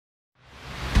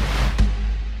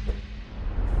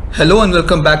Hello and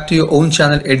welcome back to your own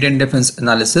channel Indian Defense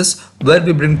Analysis, where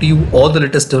we bring to you all the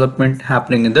latest development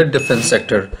happening in the defense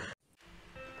sector.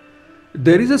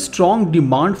 There is a strong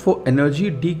demand for energy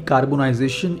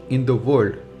decarbonization in the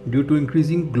world due to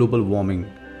increasing global warming.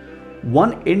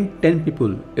 1 in 10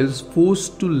 people is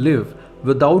forced to live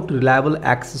without reliable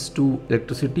access to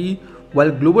electricity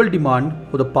while global demand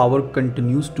for the power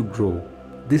continues to grow.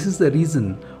 This is the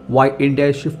reason why India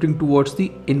is shifting towards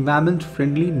the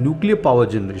environment-friendly nuclear power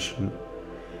generation.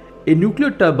 A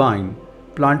nuclear turbine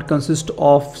plant consists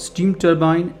of steam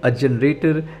turbine, a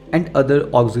generator and other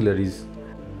auxiliaries.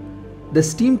 The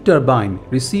steam turbine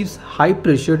receives high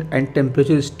pressure and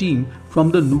temperature steam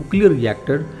from the nuclear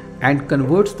reactor and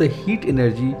converts the heat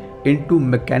energy into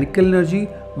mechanical energy,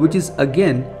 which is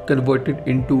again converted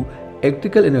into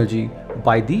electrical energy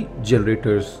by the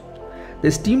generators.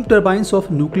 The steam turbines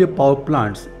of nuclear power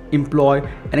plants employ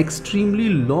an extremely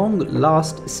long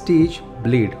last stage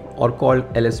blade, or called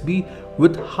LSB,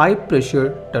 with high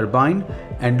pressure turbine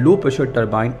and low pressure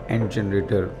turbine and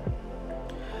generator.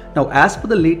 Now, as per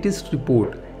the latest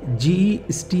report, GE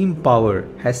Steam Power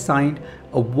has signed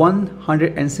a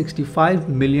 $165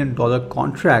 million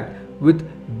contract with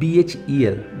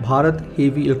BHEL, Bharat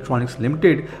Heavy Electricals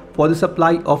Limited, for the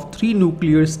supply of 3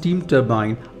 nuclear steam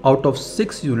turbines out of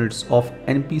 6 units of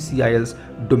NPCIL's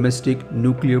domestic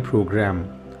nuclear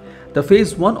program. The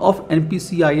phase 1 of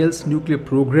NPCIL's nuclear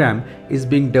program is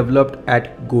being developed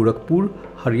at Gorakhpur,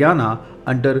 Haryana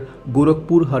under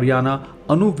Gorakhpur Haryana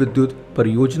Anu Vidyut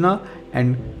Pariyojana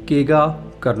and Kega,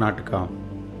 Karnataka.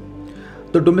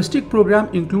 The domestic program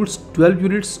includes 12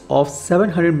 units of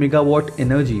 700 megawatt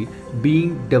energy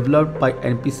being developed by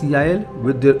NPCIL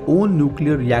with their own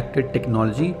nuclear reactor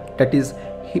technology, that is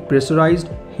pressurized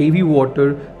heavy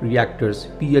water reactors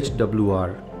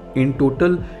 (PHWR). In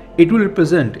total, it will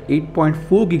represent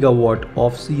 8.4 gigawatt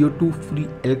of CO2 free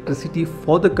electricity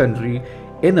for the country,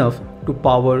 enough to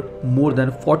power more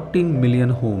than 14 million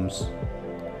homes.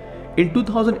 In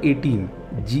 2018,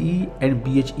 GE and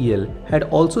BHEL had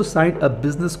also signed a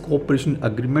business cooperation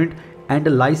agreement and a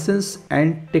license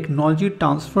and technology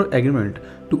transfer agreement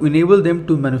to enable them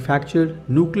to manufacture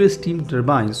nuclear steam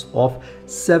turbines of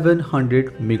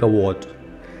 700 megawatt.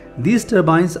 These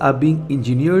turbines are being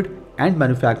engineered and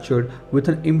manufactured with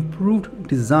an improved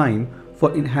design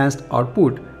for enhanced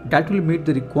output that will meet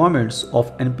the requirements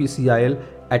of NPCIL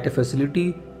at a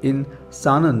facility in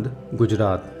Sanand,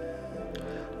 Gujarat.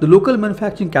 The local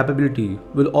manufacturing capability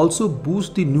will also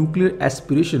boost the nuclear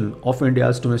aspiration of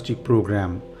India's domestic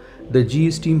program. The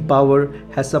GE Steam Power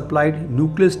has supplied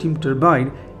nuclear steam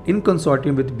turbine in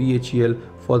consortium with BHEL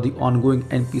for the ongoing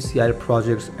NPCIL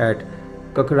projects at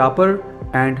Kakrapar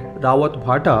and Rawat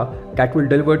Bhata that will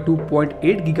deliver 2.8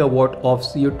 gigawatt of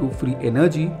CO2 free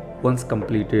energy once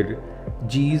completed.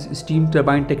 GE's steam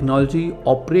turbine technology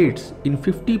operates in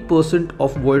 50%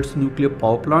 of world's nuclear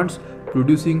power plants,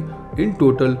 producing in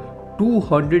total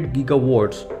 200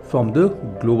 gigawatts from the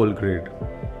global grid.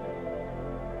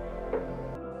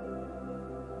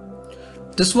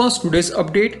 This was today's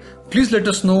update. Please let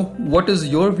us know what is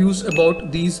your views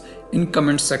about these in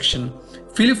comment section.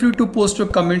 Feel free to post your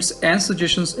comments and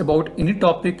suggestions about any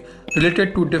topic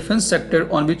related to defense sector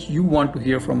on which you want to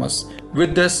hear from us.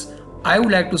 With this, I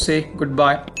would like to say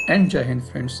goodbye and Jai Hind,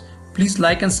 friends. Please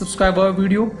like and subscribe our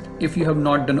video if you have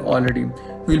not done already.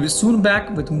 We'll be soon back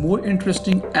with more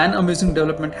interesting and amazing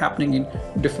development happening in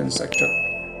defense sector.